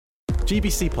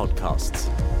GBC Podcasts.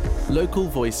 Local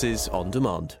voices on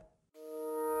demand.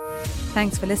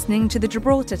 Thanks for listening to the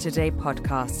Gibraltar Today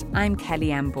podcast. I'm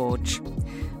Kellyanne Borge.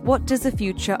 What does the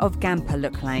future of GAMPA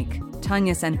look like?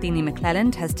 Tanya Santini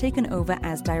McClelland has taken over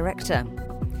as director.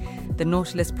 The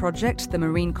Nautilus Project, the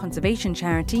marine conservation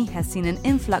charity, has seen an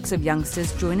influx of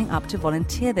youngsters joining up to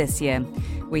volunteer this year.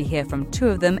 We hear from two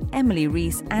of them, Emily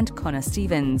Rees and Connor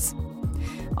Stevens.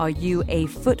 Are you a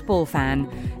football fan?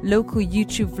 Local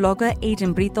YouTube vlogger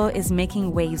Aidan Britto is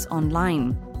making waves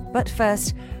online. But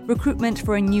first, recruitment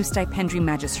for a new Stipendiary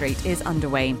Magistrate is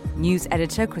underway. News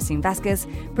editor Christine Vasquez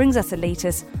brings us the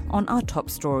latest on our top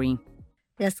story.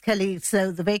 Yes, Kelly,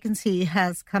 so the vacancy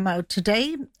has come out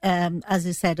today. As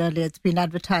you said earlier, it's been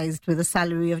advertised with a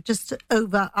salary of just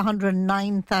over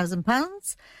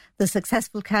 £109,000. The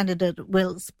successful candidate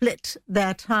will split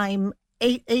their time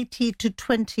 80 to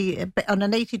 20 on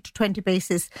an 80 to 20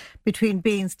 basis between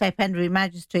being Stipendiary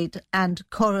Magistrate and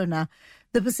Coroner.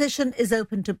 The position is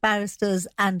open to barristers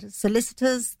and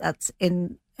solicitors. That's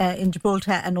in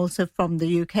Gibraltar and also from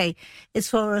the UK. It's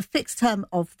for a fixed term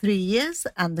of 3 years,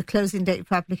 and the closing date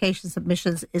for application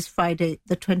submissions is Friday,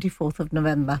 the 24th of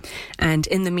November. And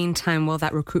in the meantime, while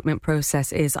that recruitment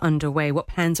process is underway, what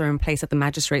plans are in place at the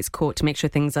Magistrates' Court to make sure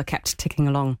things are kept ticking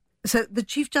along? So the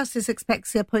Chief Justice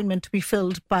expects the appointment to be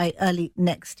filled by early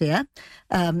next year.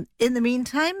 In the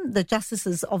meantime, the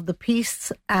Justices of the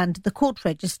Peace and the Court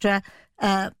Registrar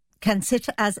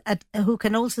who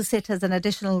can also sit as an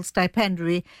additional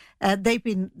stipendiary. They've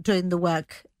been doing the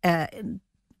work in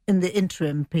the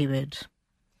interim period.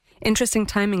 Interesting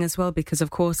timing as well, because, of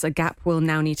course, a gap will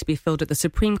now need to be filled at the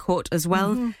Supreme Court as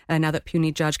well, now that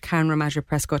puisne Judge Karen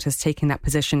Ramaja-Prescott has taken that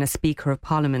position as Speaker of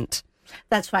Parliament.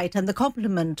 That's right. And the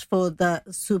complement for the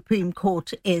Supreme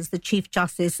Court is the Chief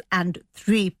Justice and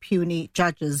 3 puisne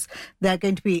judges. They're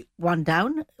going to be one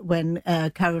down when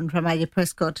Karen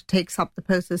Ramaja-Prescott takes up the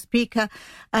post of Speaker.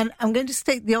 And I'm going to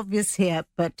state the obvious here,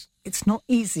 but it's not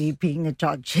easy being a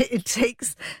judge. It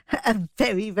takes a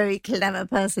very, very clever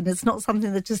person. It's not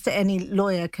something that just any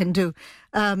lawyer can do.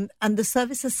 And the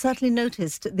service has certainly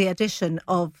noticed the addition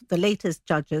of the latest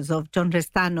judges, of John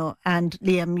Restano and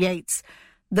Liam Yates.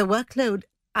 The workload,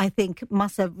 I think,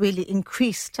 must have really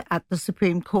increased at the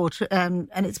Supreme Court, and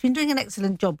it's been doing an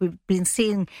excellent job. We've been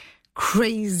seeing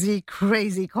crazy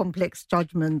complex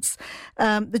judgments.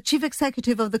 The Chief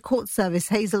Executive of the Court Service,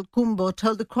 Hazel Kumbo,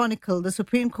 told the Chronicle the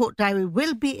Supreme Court diary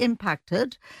will be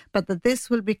impacted, but that this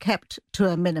will be kept to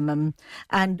a minimum.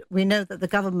 And we know that the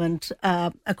government,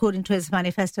 according to its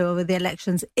manifesto over the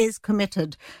elections, is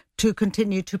committed to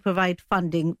continue to provide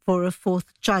funding for a 4th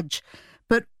judge.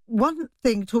 But one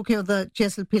thing, talking of the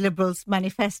GSLP Liberals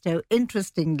manifesto,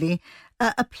 interestingly,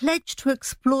 a pledge to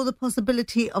explore the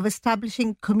possibility of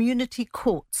establishing community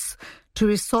courts to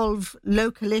resolve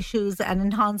local issues and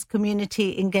enhance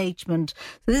community engagement.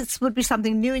 So this would be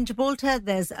something new in Gibraltar.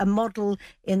 There's a model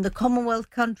in the Commonwealth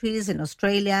countries, in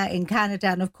Australia, in Canada,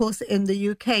 and of course in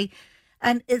the UK.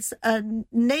 And it's a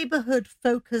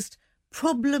neighbourhood-focused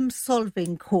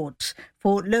problem-solving court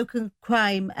for local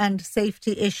crime and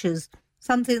safety issues.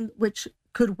 Something which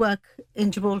could work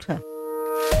in Gibraltar.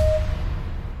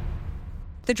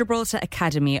 The Gibraltar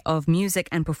Academy of Music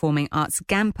and Performing Arts,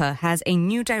 GAMPA, has a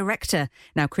new director.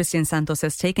 Now, Christian Santos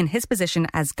has taken his position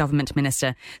as government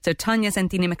minister. So Tanya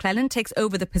Santini McClelland takes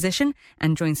over the position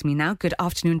and joins me now. Good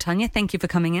afternoon, Tanya. Thank you for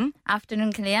coming in.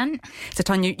 Afternoon, Kellyanne. So,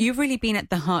 Tanya, you've really been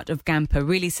at the heart of GAMPA,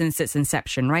 really since its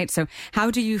inception, right? So how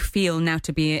do you feel now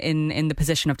to be in the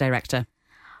position of director?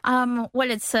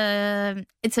 Well, it's a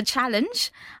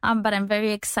challenge, but I'm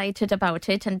very excited about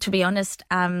it. And to be honest,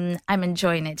 I'm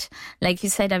enjoying it. Like you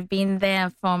said, I've been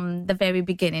there from the very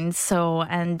beginning.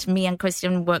 And me and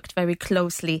Christian worked very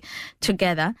closely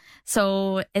together.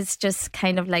 So it's just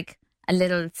kind of like a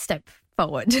little step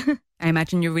forward. I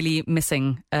imagine you're really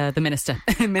missing the Minister,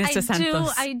 Minister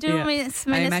Santos. I do miss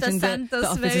Minister Santos. I imagine the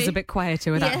office is a bit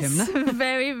quieter without him. Yes,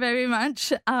 very, very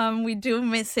much. We do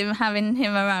miss having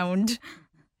him around.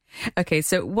 Okay,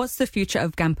 so what's the future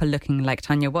of GAMPA looking like,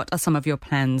 Tanya? What are some of your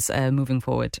plans moving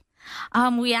forward?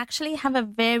 We actually have a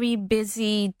very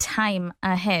busy time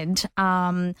ahead.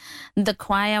 The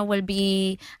choir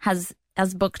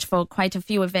has booked for quite a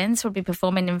few events. We'll be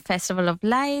performing in Festival of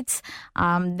Lights.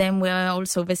 Then we're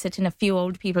also visiting a few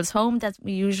old people's homes that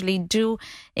we usually do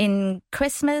in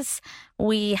Christmas.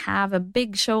 We have a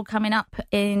big show coming up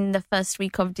in the first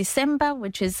week of December,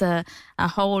 which is a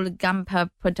whole GAMPA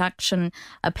production,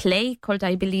 a play called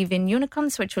I Believe in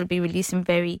Unicorns, which will be releasing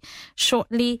very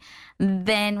shortly.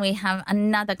 Then we have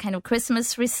another kind of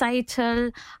Christmas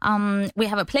recital. We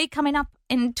have a play coming up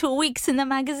in 2 weeks in the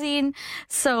magazine.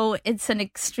 So it's an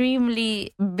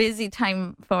extremely busy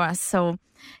time for us. So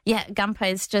yeah, GAMPA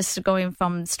is just going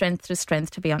from strength to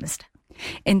strength, to be honest.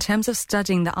 In terms of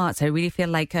studying the arts, I really feel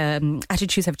like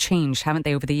attitudes have changed, haven't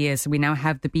they, over the years? We now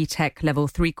have the BTEC Level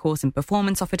 3 course in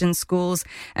performance offered in schools.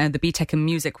 The BTEC in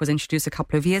music was introduced a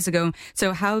couple of years ago.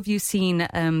 So how have you seen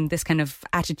this kind of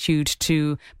attitude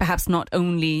to perhaps not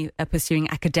only pursuing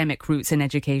academic routes in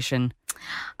education?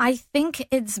 I think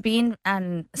it's been,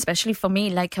 and especially for me,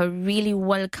 like a really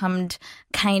welcomed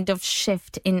kind of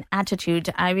shift in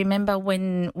attitude. I remember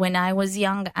when I was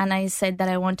young and I said that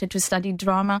I wanted to study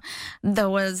drama, there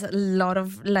was a lot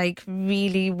of like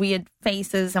really weird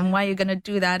faces and why are you going to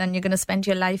do that and you're going to spend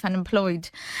your life unemployed.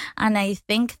 And I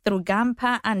think through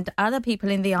GAMPA and other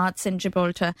people in the arts in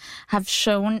Gibraltar have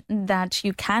shown that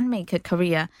you can make a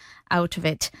career out of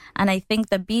it. And I think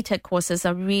the BTEC courses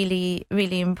are really,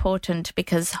 really important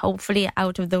because hopefully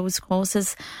out of those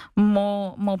courses,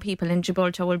 more people in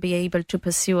Gibraltar will be able to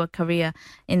pursue a career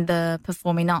in the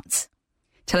performing arts.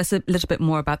 Tell us a little bit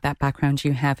more about that background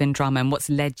you have in drama and what's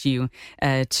led you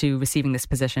to receiving this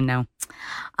position now.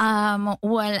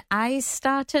 Well, I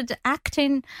started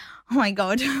acting, oh my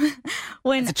God,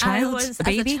 when as a child, I was a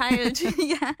baby? as a child.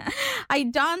 Yeah, I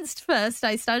danced first.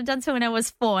 I started dancing when I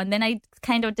was 4, and then I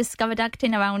kind of discovered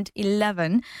acting around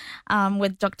 11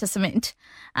 with Dr. Samit,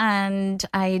 and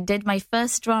I did my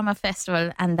first drama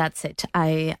festival, and that's it.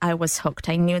 I was hooked.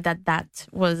 I knew that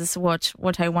was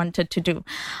what I wanted to do.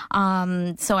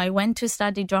 So I went to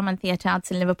study drama and theatre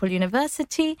arts in Liverpool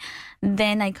University.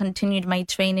 Then I continued my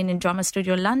training in Drama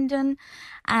Studio London.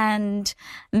 And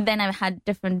then I had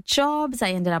different jobs. I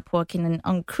ended up working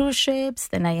on cruise ships.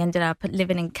 Then I ended up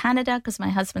living in Canada because my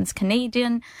husband's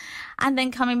Canadian. And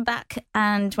then coming back.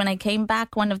 And when I came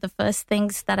back, one of the first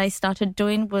things that I started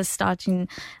doing was starting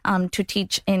to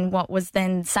teach in what was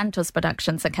then Santos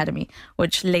Productions Academy,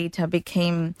 which later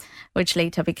became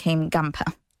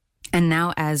GAMPA. And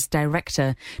now as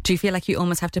director, do you feel like you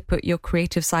almost have to put your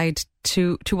creative side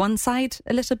to one side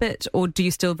a little bit, or do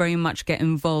you still very much get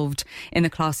involved in the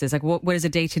classes? Like what is a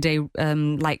day-to-day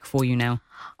like for you now?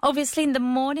 Obviously, in the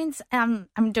mornings, I'm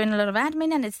doing a lot of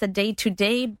admin and it's the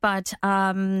day-to-day, but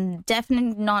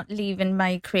definitely not leaving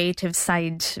my creative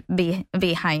side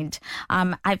behind.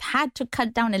 I've had to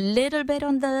cut down a little bit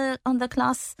on the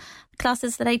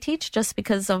classes that I teach just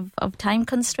because of time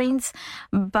constraints,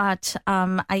 but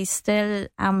I still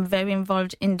am very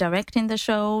involved in directing the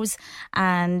shows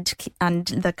and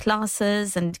the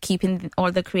classes and keeping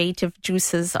all the creative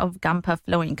juices of GAMPA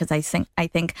flowing, because I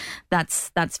think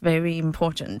that's very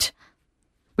important.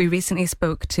 We recently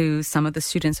spoke to some of the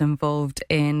students involved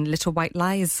in Little White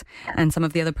Lies and some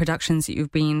of the other productions that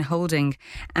you've been holding.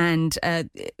 And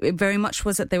it very much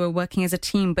was that they were working as a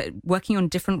team, but working on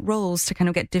different roles to kind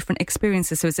of get different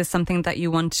experiences. So is this something that you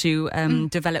want to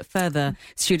develop further?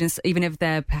 Students, even if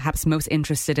they're perhaps most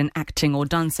interested in acting or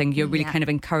dancing, you're really kind of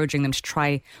encouraging them to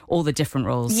try all the different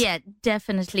roles. Yeah,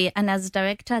 definitely. And as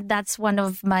director, that's one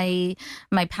of my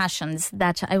passions,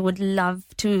 that I would love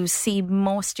to see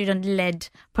more student-led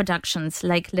productions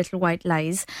like Little White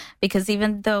Lies, because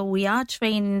even though we are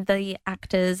training the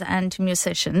actors and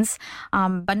musicians,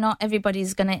 but not everybody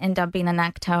is going to end up being an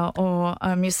actor or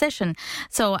a musician.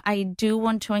 So I do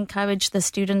want to encourage the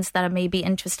students that are maybe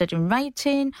interested in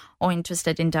writing or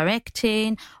interested in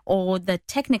directing, or the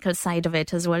technical side of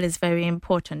it as well is very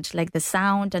important, like the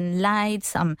sound and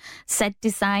lights, set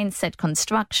design, set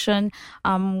construction.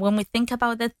 When we think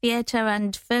about the theatre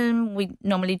and film, we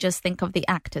normally just think of the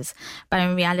actors, but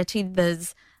in reality,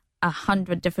 there's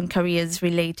 100 different careers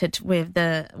related with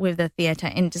the theatre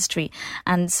industry.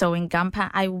 And so in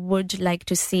GAMPA, I would like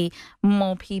to see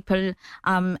more people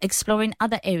exploring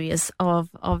other areas of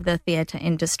the theatre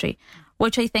industry,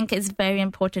 which I think is very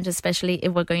important, especially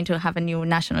if we're going to have a new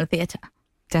national theatre.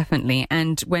 Definitely.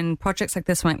 And when projects like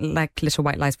this one, like Little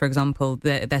White Lies, for example,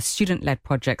 they're student-led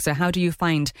projects. So how do you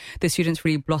find the students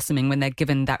really blossoming when they're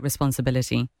given that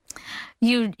responsibility?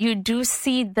 You do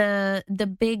see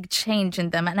the big change in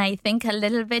them, and I think a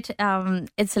little bit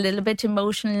it's a little bit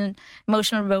emotional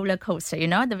roller coaster. You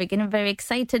know, at the beginning very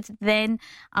excited, then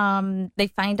they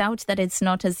find out that it's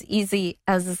not as easy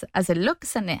as it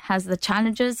looks, and it has the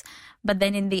challenges. But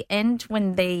then in the end,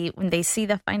 when they see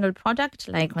the final product,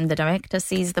 like when the director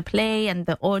sees the play and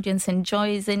the audience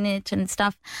enjoys in it and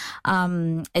stuff,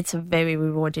 it's a very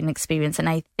rewarding experience, and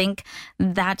I think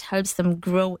that helps them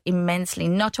grow immensely,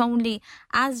 not only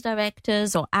as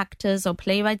directors or actors or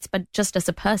playwrights, but just as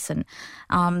a person.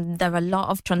 There are a lot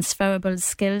of transferable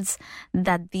skills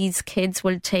that these kids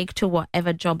will take to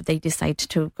whatever job they decide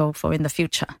to go for in the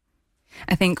future.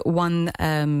 I think one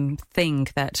thing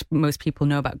that most people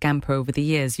know about GAMPA over the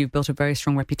years, you've built a very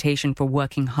strong reputation for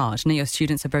working hard. Now your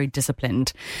students are very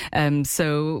disciplined.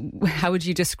 So how would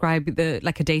you describe a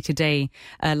day-to-day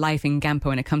life in GAMPA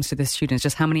when it comes to the students?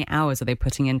 Just how many hours are they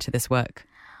putting into this work?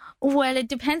 Well, it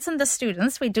depends on the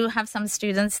students. We do have some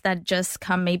students that just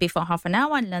come maybe for half an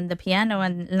hour and learn the piano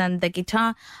and learn the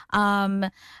guitar.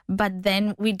 But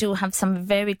then we do have some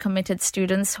very committed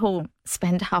students who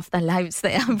spend half their lives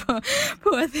there.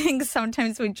 Poor things.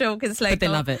 Sometimes we joke. It's like, but they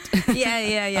love it.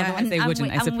 Yeah. Otherwise they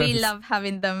wouldn't, I suppose. And we love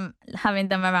having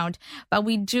them around. But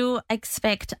we do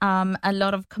expect a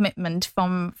lot of commitment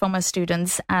from our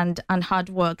students and hard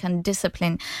work and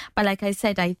discipline. But like I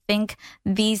said, I think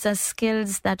these are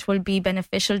skills that will be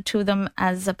beneficial to them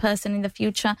as a person in the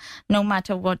future, no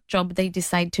matter what job they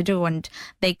decide to do, and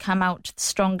they come out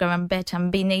stronger and better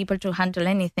and being able to handle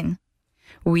anything.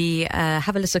 We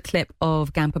have a little clip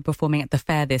of GAMPA performing at the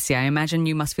fair this year. I imagine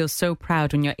you must feel so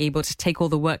proud when you're able to take all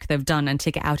the work they've done and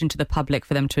take it out into the public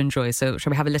for them to enjoy. So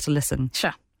shall we have a little listen?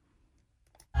 Sure.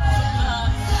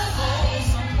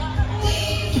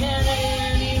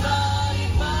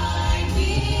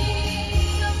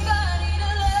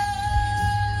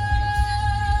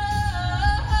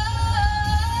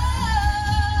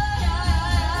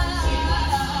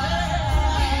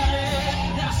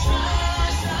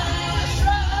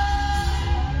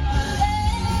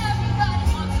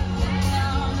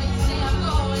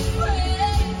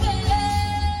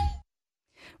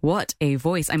 What a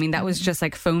voice. I mean, that was just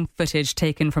like phone footage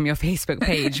taken from your Facebook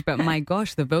page. But my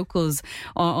gosh, the vocals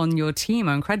on your team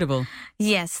are incredible.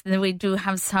 Yes, we do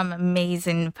have some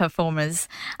amazing performers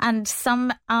and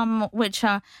some which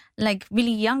are like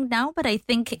really young now. But I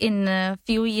think in a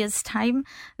few years' time,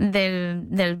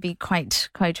 they'll be quite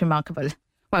remarkable.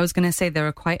 Well, I was going to say there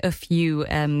are quite a few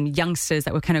youngsters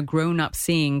that were kind of grown up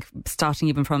seeing, starting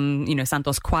even from,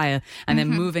 Santos Choir and then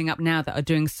moving up now that are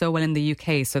doing so well in the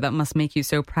UK. So that must make you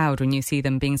so proud when you see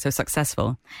them being so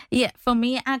successful. Yeah, for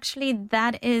me, actually,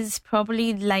 that is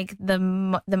probably like the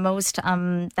most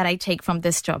that I take from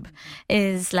this job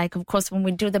is like, of course, when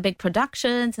we do the big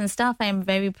productions and stuff, I am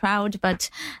very proud. But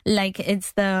like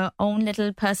it's their own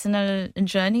little personal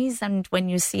journeys. And when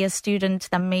you see a student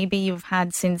that maybe you've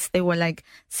had since they were like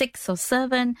 6 or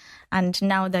 7 and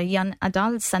now they're young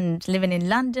adults and living in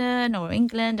London or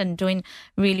England and doing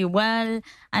really well,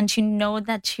 and you know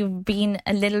that you've been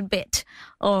a little bit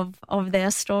of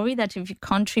their story, that if you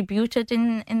contributed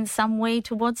in some way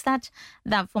towards that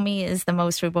for me is the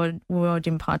most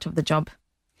rewarding part of the job.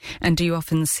 And do you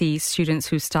often see students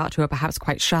who are perhaps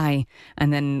quite shy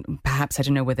and then perhaps, I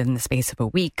don't know, within the space of a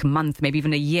week, month, maybe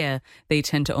even a year, they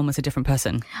turn to almost a different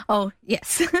person? Oh,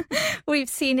 yes. We've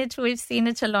seen it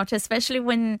a lot, especially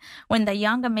when they're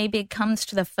younger. Maybe it comes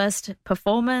to the first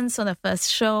performance or the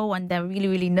first show and they're really,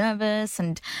 really nervous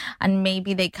and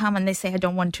maybe they come and they say, I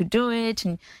don't want to do it.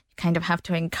 And kind of have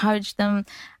to encourage them,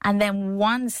 and then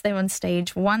once they're on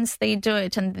stage, once they do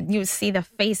it and you see the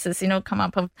faces come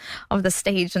up of the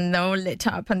stage and they're all lit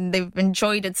up and they've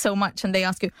enjoyed it so much and they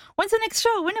ask you, when's the next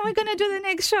show, when are we going to do the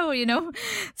next show,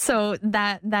 so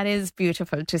that is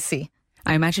beautiful to see.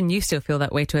 I imagine you still feel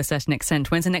that way to a certain extent.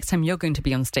 When's the next time you're going to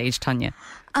be on stage, Tanya?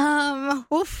 I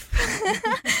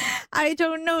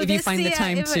don't know. If you find the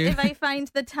time to. If I find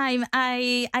the time,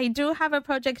 I do have a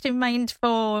project in mind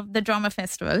for the drama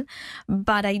festival,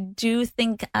 but I do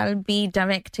think I'll be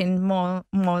directing more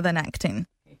than acting.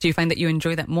 Do you find that you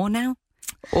enjoy that more now?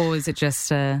 Or is it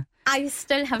just I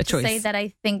still have to say that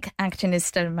I think acting is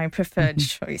still my preferred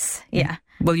choice. Yeah.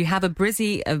 Well, you have a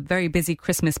very busy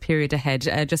Christmas period ahead.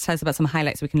 Just tell us about some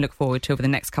highlights we can look forward to over the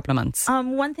next couple of months.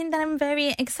 One thing that I'm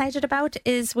very excited about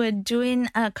is we're doing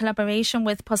a collaboration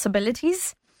with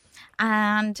Possibilities.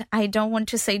 And I don't want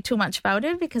to say too much about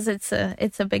it because it's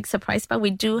a big surprise. But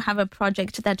we do have a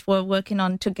project that we're working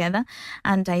on together.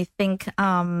 And I think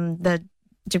the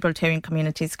Gibraltarian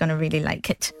community is going to really like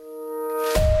it.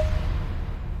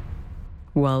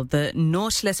 Well, the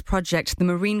Nautilus Project, the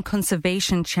marine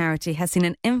conservation charity, has seen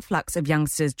an influx of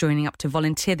youngsters joining up to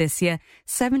volunteer this year.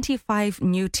 75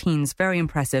 new teens, very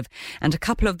impressive. And a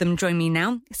couple of them join me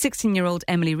now. 16-year-old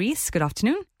Emily Rees, good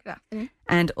afternoon. Good afternoon.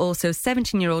 And also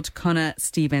 17-year-old Connor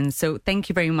Stevens. So thank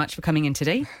you very much for coming in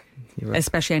today.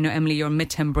 Especially, I know, Emily, you're on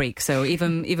midterm break, so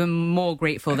even more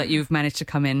grateful that you've managed to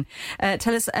come in.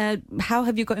 Tell us, how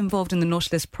have you got involved in the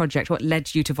Nautilus Project? What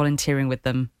led you to volunteering with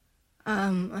them?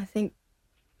 I think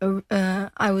I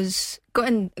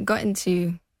got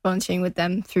into volunteering with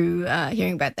them through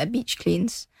hearing about their beach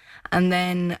cleans, and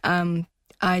then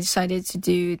I decided to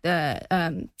do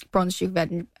the Bronze Duke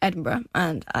of Edinburgh,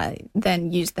 and I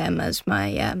then used them as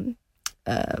my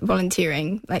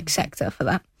volunteering sector for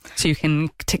that. So you can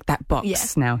tick that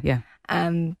box now, yeah.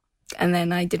 And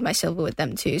then I did my silver with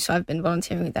them too. So I've been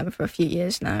volunteering with them for a few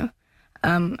years now.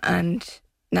 And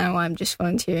now I'm just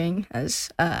volunteering as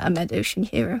a Med Ocean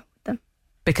hero with them.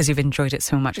 Because you've enjoyed it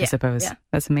so much, I suppose. Yeah.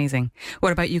 That's amazing.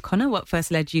 What about you, Connor? What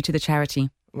first led you to the charity?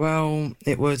 Well,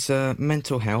 it was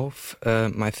mental health.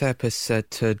 My therapist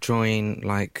said to join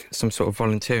some sort of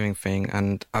volunteering thing,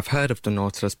 and I've heard of the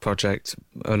Nautilus Project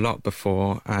a lot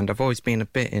before, and I've always been a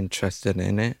bit interested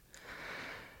in it.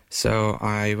 So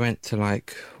I went to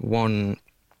one,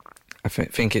 I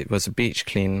think it was a beach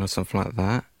clean or something like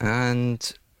that,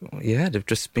 and yeah, they've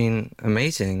just been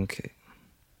amazing.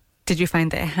 Did you find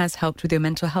that it has helped with your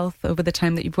mental health over the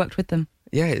time that you've worked with them?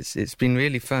 Yeah, it's been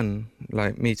really fun,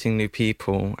 meeting new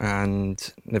people,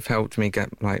 and they've helped me get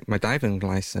my diving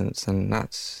license, and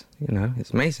that's,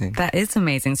 it's amazing. That is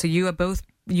amazing. So you both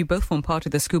form part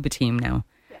of the scuba team now.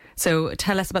 Yeah. So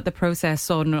tell us about the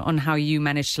process on how you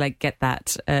managed to get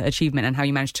that achievement and how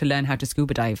you managed to learn how to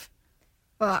scuba dive.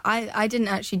 Well, I didn't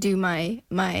actually do my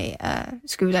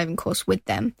scuba diving course with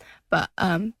them, but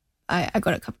I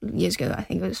got it a couple of years ago. I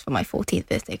think it was for my 14th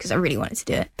birthday because I really wanted to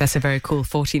do it. That's a very cool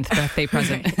 14th birthday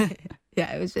present.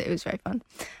 Yeah, it was very fun.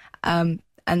 And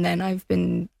then I've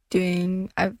done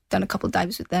a couple of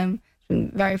dives with them. It's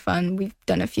been very fun. We've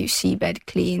done a few seabed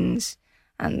cleans,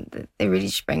 and they really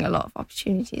just bring a lot of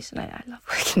opportunities, and I love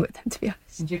working with them, to be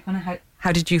honest.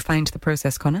 How did you find the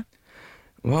process, Connor?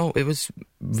 Well, it was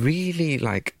really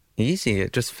easy.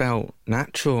 It just felt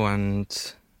natural,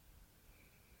 and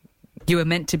you were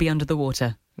meant to be under the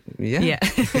water. Yeah.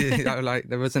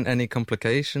 There wasn't any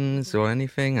complications or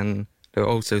anything, and they were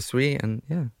all so sweet, and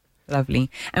yeah. Lovely.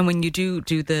 And when you do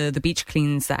the beach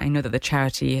cleans, that I know that the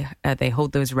charity, they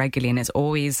hold those regularly, and it's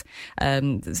always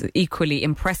equally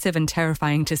impressive and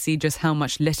terrifying to see just how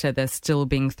much litter there's still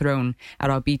being thrown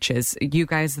at our beaches. You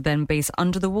guys then base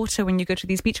under the water when you go to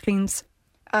these beach cleans?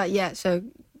 Yeah, so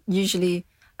usually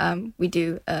we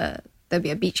do, there'll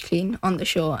be a beach clean on the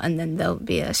shore, and then there'll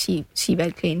be a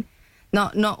seabed clean.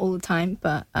 Not all the time,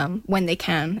 but when they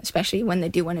can, especially when they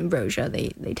do one in Brosia,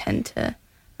 they tend to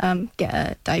get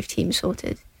a dive team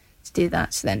sorted to do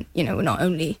that. So then, we're not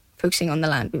only focusing on the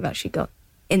land, we've actually got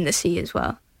in the sea as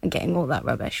well, and getting all that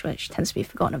rubbish, which tends to be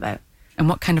forgotten about. And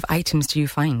what kind of items do you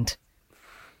find?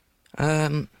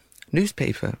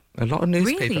 Newspaper. A lot of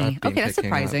newspaper. Really? Okay, that's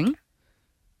surprising. Up.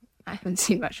 I haven't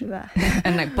seen much of that.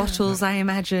 And bottles, I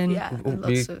imagine. Yeah,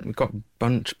 we got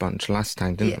bunch last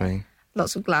time, didn't we?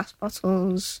 Lots of glass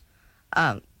bottles.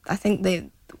 I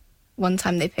think one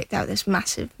time they picked out this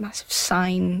massive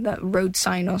sign, that road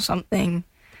sign or something,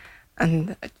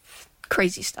 and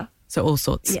crazy stuff. So all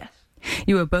sorts. Yes.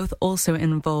 You were both also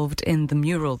involved in the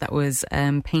mural that was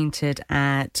painted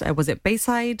at, was it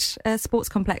Bayside Sports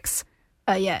Complex?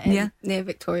 Near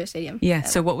Victoria Stadium. Yeah,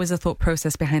 so what was the thought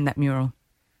process behind that mural?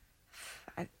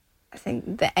 I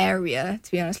think the area,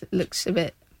 to be honest, looks a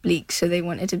bit bleak, so they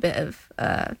wanted a bit of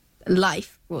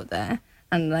life brought there,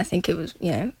 and I think it was,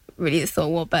 really the thought,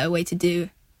 what better way to do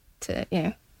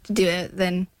it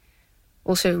than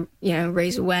also,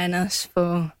 raise awareness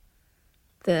for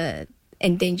the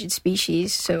endangered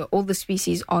species. So all the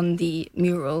species on the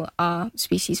mural are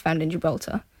species found in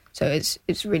Gibraltar, so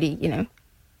it's really,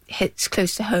 hits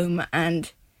close to home,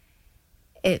 and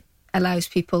it allows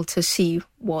people to see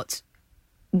what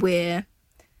we're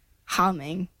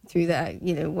harming through that,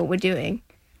 what we're doing.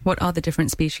 What are the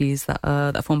different species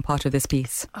that form part of this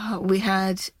piece?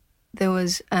 There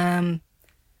was I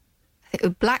think a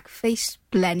black-faced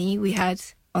blenny we had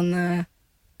on the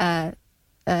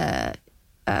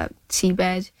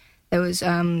seabed. There was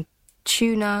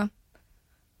tuna.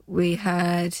 We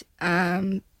had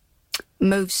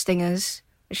mauve stingers,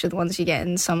 which are the ones you get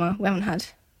in summer. We haven't had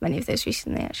many of those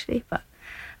recently, actually, but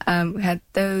we had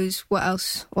those. What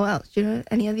else? Do you know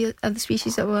any of the other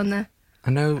species that were on there?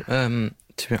 I know.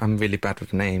 I'm really bad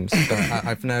with names, but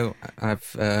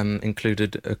I've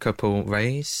included a couple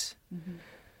rays. Mm-hmm.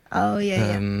 Oh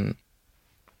yeah.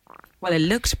 Well, it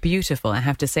looked beautiful, I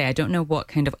have to say. I don't know what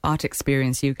kind of art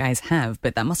experience you guys have,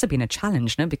 but that must have been a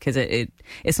challenge, no? Because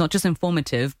it's not just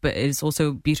informative, but it's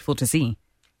also beautiful to see.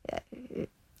 Yeah,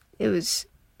 it's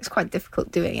quite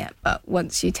difficult doing it, but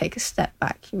once you take a step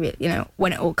back, you really,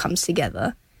 when it all comes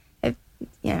together, it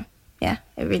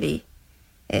really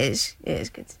is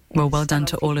good. Well done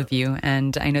to all of you,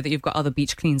 and I know that you've got other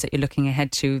beach cleans that you're looking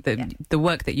ahead to. The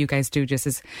work that you guys do just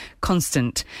is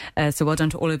constant, so well done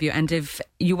to all of you. And if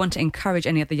you want to encourage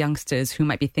any of the youngsters who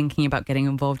might be thinking about getting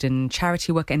involved in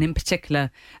charity work, and in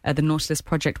particular the Nautilus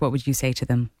Project, what would you say to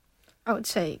them? I would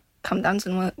say come down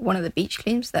to one of the beach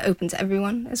cleans. They're open to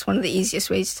everyone. It's one of the easiest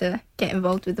ways to get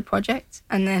involved with the project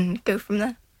and then go from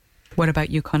there. What about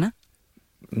you, Connor?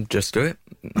 Just do it.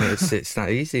 It's that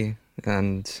easy.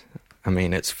 And, I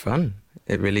mean, it's fun.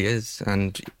 It really is.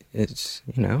 And it's,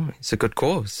 it's a good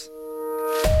cause.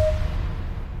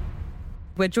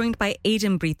 We're joined by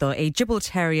Aidan Britto, a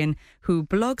Gibraltarian who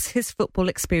blogs his football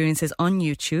experiences on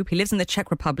YouTube. He lives in the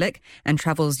Czech Republic and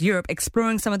travels Europe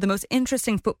exploring some of the most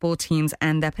interesting football teams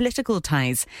and their political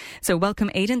ties. So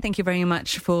welcome, Aidan. Thank you very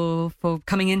much for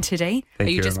coming in today. Thank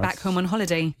Are you you just very back much. home on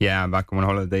holiday? Yeah, I'm back home on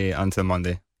holiday until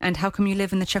Monday. And how come you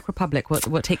live in the Czech Republic?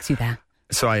 What takes you there?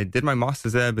 So I did my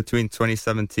master's there between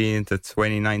 2017 to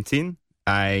 2019.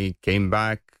 I came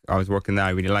back. I was working there.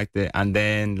 I really liked it. And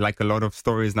then, like a lot of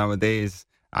stories nowadays,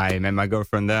 I met my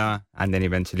girlfriend there. And then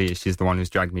eventually she's the one who's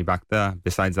dragged me back there.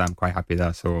 Besides that, I'm quite happy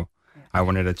there. So I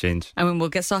wanted a change. I mean, we'll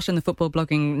get started on the football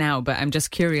blogging now, but I'm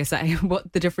just curious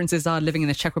what the differences are living in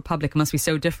the Czech Republic. It must be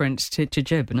so different to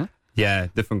Gib, no? Yeah,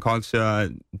 different culture,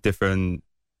 different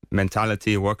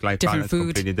mentality, work-life Different balance,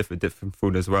 food. completely different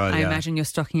food as well. I imagine you're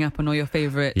stocking up on all your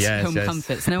favourite home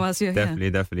comforts. No, as you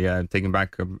Definitely. Yeah, I'm taking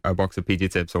back a box of PG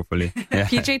Tips, hopefully. Yeah.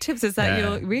 PJ Tips, is that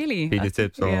your really? PG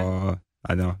Tips or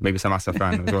I don't know, maybe some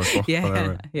Asafran as well.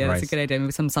 That's a good idea.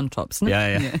 Maybe some sun tops. No?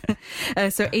 Yeah.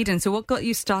 So Aidan, what got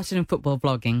you started in football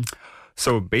blogging?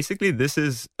 So basically, this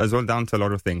is as well down to a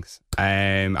lot of things.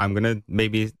 I'm gonna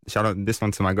maybe shout out this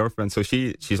one to my girlfriend. So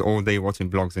she's all day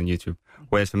watching vlogs on YouTube.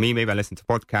 Whereas for me, maybe I listen to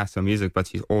podcasts or music, but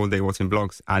she's all day watching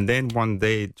vlogs. And then one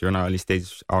day during our early stage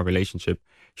of our relationship,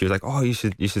 she was like, "Oh, you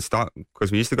should start,"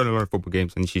 because we used to go to a lot of football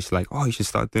games, and she's like, "Oh, you should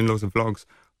start doing loads of vlogs,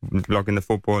 vlogging the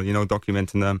football,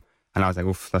 documenting them." And I was like,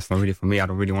 "Oof, that's not really for me. I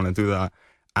don't really want to do that."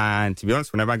 And to be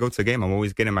honest, whenever I go to a game, I'm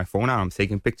always getting my phone out. I'm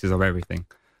taking pictures of everything.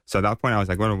 So at that point, I was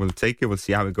like, well, we'll take it. We'll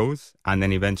see how it goes. And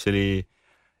then eventually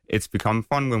it's become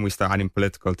fun when we start adding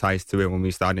political ties to it, when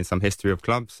we start in some history of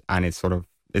clubs. And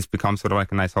it's become sort of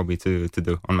like a nice hobby to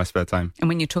do on my spare time. And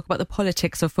when you talk about the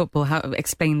politics of football,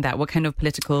 explain that. What kind of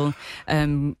political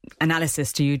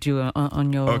analysis do you do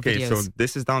on your videos? So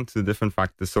this is down to different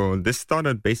factors. So this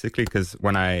started basically because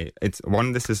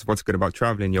this is what's good about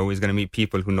traveling. You're always going to meet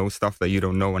people who know stuff that you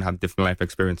don't know and have different life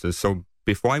experiences. So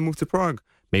before I moved to Prague,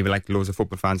 maybe like loads of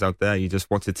football fans out there, you just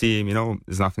watch a team,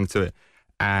 there's nothing to it.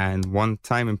 And one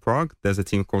time in Prague, there's a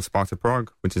team called Sparta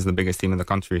Prague, which is the biggest team in the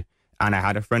country. And I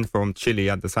had a friend from Chile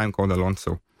at the time called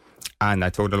Alonso. And I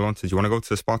told Alonso, "Do you want to go to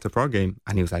the Sparta Prague game?"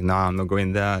 And he was like, "No, I'm not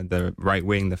going there. The right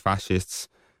wing, the fascists."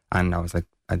 And I was like,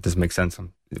 "That doesn't make sense.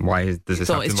 Why does this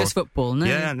happen?" It's just football, no?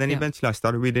 Yeah, and then eventually I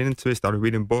started reading into it, started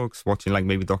reading books, watching like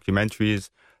maybe documentaries.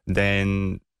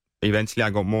 Then eventually I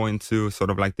got more into sort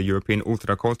of like the European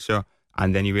ultra culture.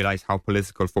 And then you realize how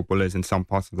political football is in some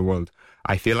parts of the world.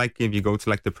 I feel like if you go to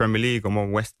like the Premier League or more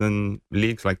Western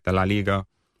leagues like the La Liga,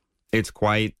 it's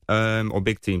quite, or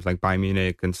big teams like Bayern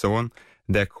Munich and so on,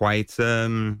 they're quite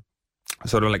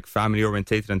sort of like family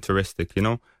orientated and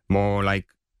touristic, more like,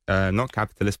 not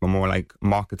capitalist, but more like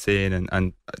marketing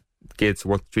and geared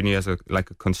towards treating you as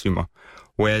like a consumer.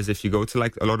 Whereas if you go to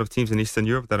like a lot of teams in Eastern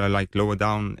Europe that are like lower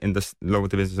down in the lower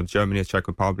divisions of Germany, Czech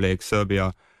Republic,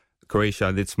 Serbia,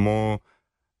 Croatia, it's more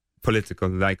political,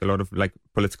 like a lot of like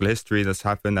political history that's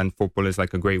happened, and football is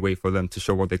like a great way for them to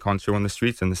show what they can't show on the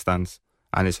streets and the stands,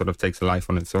 and it sort of takes a life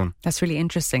on its own. That's really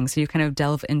interesting. So you kind of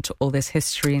delve into all this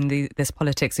history and this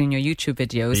politics in your YouTube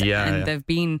videos. There've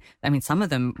been, some of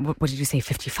them, what did you say,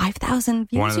 55,000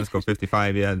 views? One of them's got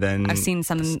 55, Then I've seen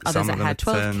some others that had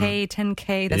 12k,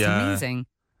 10k. That's amazing.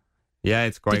 Yeah,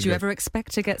 it's quite Did you good. ever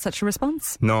expect to get such a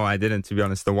response? No, I didn't, to be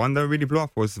honest. The one that really blew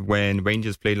up was when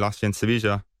Rangers played last year in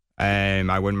Sevilla. I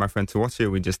went with my friend to watch it.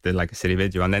 We just did like a silly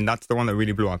video. And then that's the one that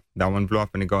really blew up. That one blew up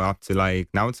and it got up to like,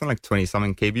 now it's on like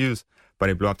 20-something K views,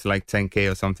 but it blew up to like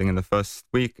 10k or something in the first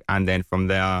week. And then from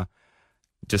there,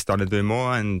 just started doing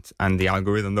more. And the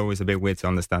algorithm though is a bit weird to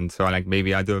understand. So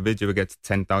maybe I do a video, it gets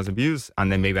 10,000 views.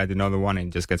 And then maybe I do another one and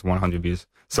it just gets 100 views.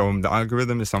 So the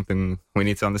algorithm is something we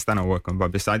need to understand and work on.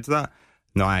 But besides that,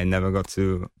 no, I never got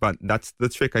to. But that's the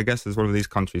trick, I guess, as well with these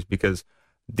countries, because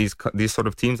these sort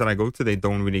of teams that I go to, they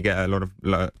don't really get a lot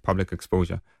of public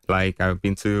exposure. Like I've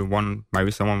been to my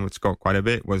recent one, which got quite a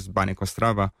bit, was Baník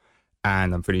Ostrava.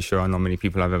 And I'm pretty sure not many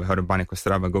people have ever heard of Baník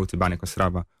Ostrava go to Baník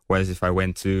Ostrava. Whereas if I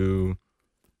went to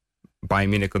Bayern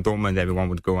Munich or Dortmund, everyone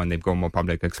would go and they've got more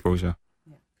public exposure.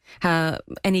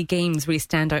 Any games really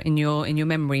stand out in your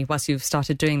memory whilst you've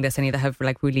started doing this? Any that have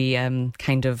like really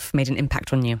kind of made an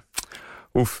impact on you?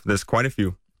 Oof, there's quite a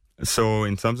few. So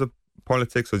in terms of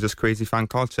politics or just crazy fan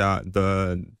culture,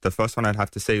 the first one I'd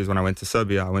have to say is when I went to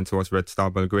Serbia. I went to watch Red Star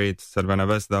Belgrade, Crvena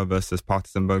Zvezda versus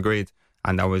Partizan Belgrade,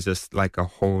 And that was just like a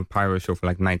whole pyro show for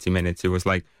like 90 minutes. It was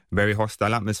like very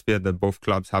hostile atmosphere that both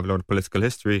clubs have a lot of political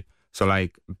history. So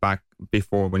like back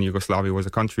before, when Yugoslavia was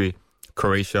a country,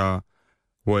 Croatia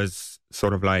was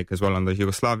sort of like as well under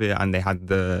Yugoslavia, and they had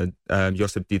the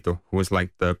Josip Tito, who was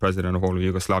like the president of all of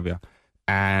Yugoslavia.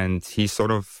 And he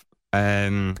sort of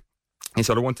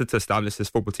wanted to establish this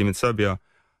football team in Serbia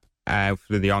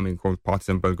through the army called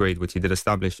Partizan Belgrade, which he did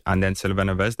establish. And then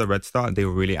Crvena Zvezda, Red Star, they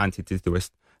were really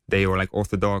anti-Titoist. They were like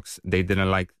orthodox. They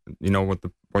didn't like, what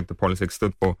the politics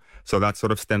stood for. So that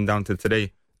sort of stemmed down to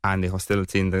today. And the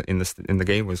hostility in the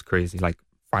game was crazy. Like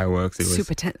fireworks. It was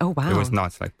super tense. Oh wow! It was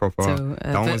nuts. Like proper. So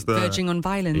verging on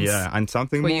violence. Yeah, and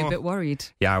something Were more. you a bit worried?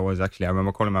 Yeah, I was actually. I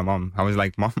remember calling my mom. I was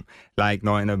like, "Mom," like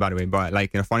not in a bad way, but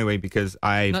like in a funny way, because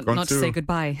I've gone not to say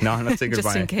goodbye. No, not say goodbye.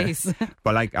 Just in case.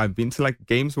 But like I've been to like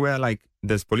games where like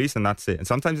there's police and that's it. And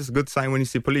sometimes it's a good sign when you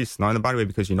see police, not in a bad way,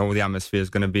 because you know the atmosphere is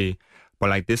going to be. But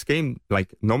like this game,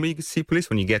 like normally you can see police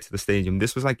when you get to the stadium.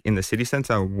 This was like in the city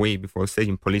centre, way before the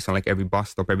stadium. Police on like every bus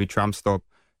stop, every tram stop.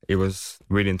 It was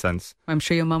really intense. I'm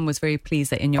sure your mum was very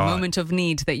pleased that in your moment of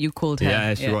need that you called her.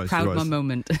 Yeah, she was. Proud mum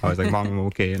moment. I was like, Mum, I'm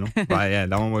okay, But yeah,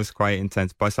 that one was quite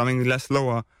intense. But something less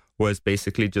lower was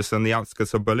basically just on the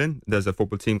outskirts of Berlin. There's a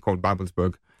football team called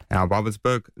Babelsberg. And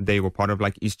Babelsberg, they were part of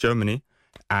like East Germany.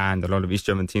 And a lot of East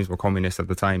German teams were communist at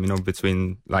the time,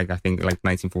 between like, I think like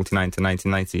 1949 to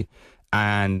 1990.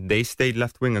 And they stayed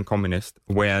left-wing and communist,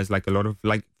 whereas like a lot of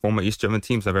like former East German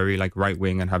teams are very like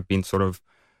right-wing and have been sort of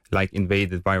like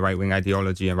invaded by right-wing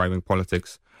ideology and right-wing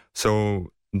politics.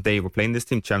 So they were playing this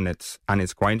team Chemnitz, and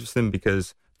it's quite interesting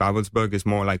because Babelsberg is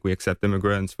more like we accept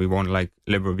immigrants, we want like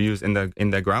liberal views in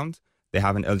their ground. They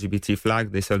have an LGBT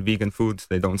flag, they sell vegan foods,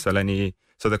 they don't sell any.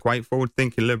 So they're quite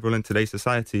forward-thinking liberal in today's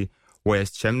society.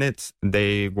 Whereas Chemnitz,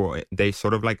 they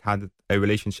sort of like had a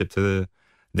relationship to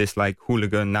this like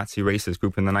hooligan Nazi racist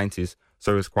group in the 90s.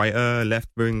 So it was quite a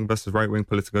left-wing versus right-wing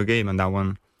political game, and that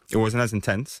one, it wasn't as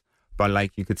intense. But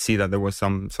like you could see that there was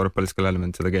some sort of political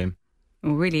element to the game.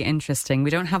 Really interesting.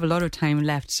 We don't have a lot of time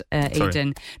left,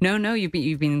 Aidan. No, you've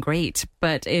been great.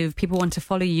 But if people want to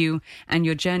follow you and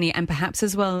your journey, and perhaps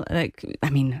as well,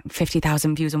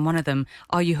 50,000 views on one of them,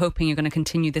 are you hoping you're going to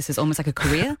continue this as almost like a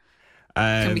career?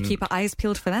 Can we keep our eyes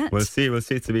peeled for that? We'll see.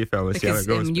 To be fair, we'll see how it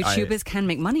goes. YouTubers can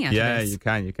make money out of this.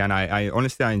 Yeah, you can. I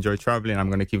honestly, I enjoy traveling. I'm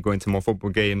going to keep going to more football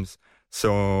games.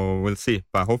 So we'll see.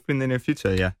 But hopefully in the near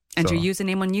future, yeah. And your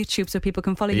username on YouTube so people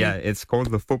can follow you? Yeah, it's called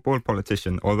The Football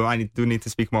Politician. Although I do need to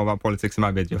speak more about politics in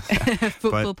my videos.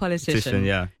 Football Politician.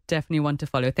 Yeah. Definitely one to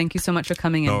follow. Thank you so much for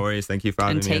coming in. No worries. Thank you for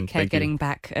having me. And take care getting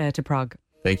back to Prague.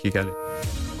 Thank you, Kelly.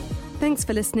 Thanks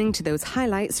for listening to those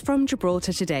highlights from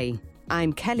Gibraltar Today.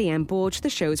 I'm Kelly Ann Borge, the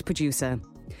show's producer.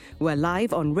 We're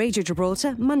live on Radio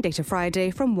Gibraltar Monday to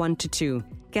Friday from 1 to 2,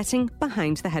 getting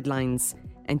behind the headlines.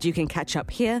 And you can catch up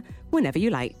here whenever you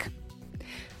like.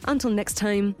 Until next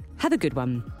time, have a good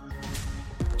one.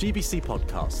 GBC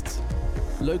Podcasts.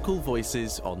 Local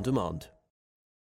voices on demand.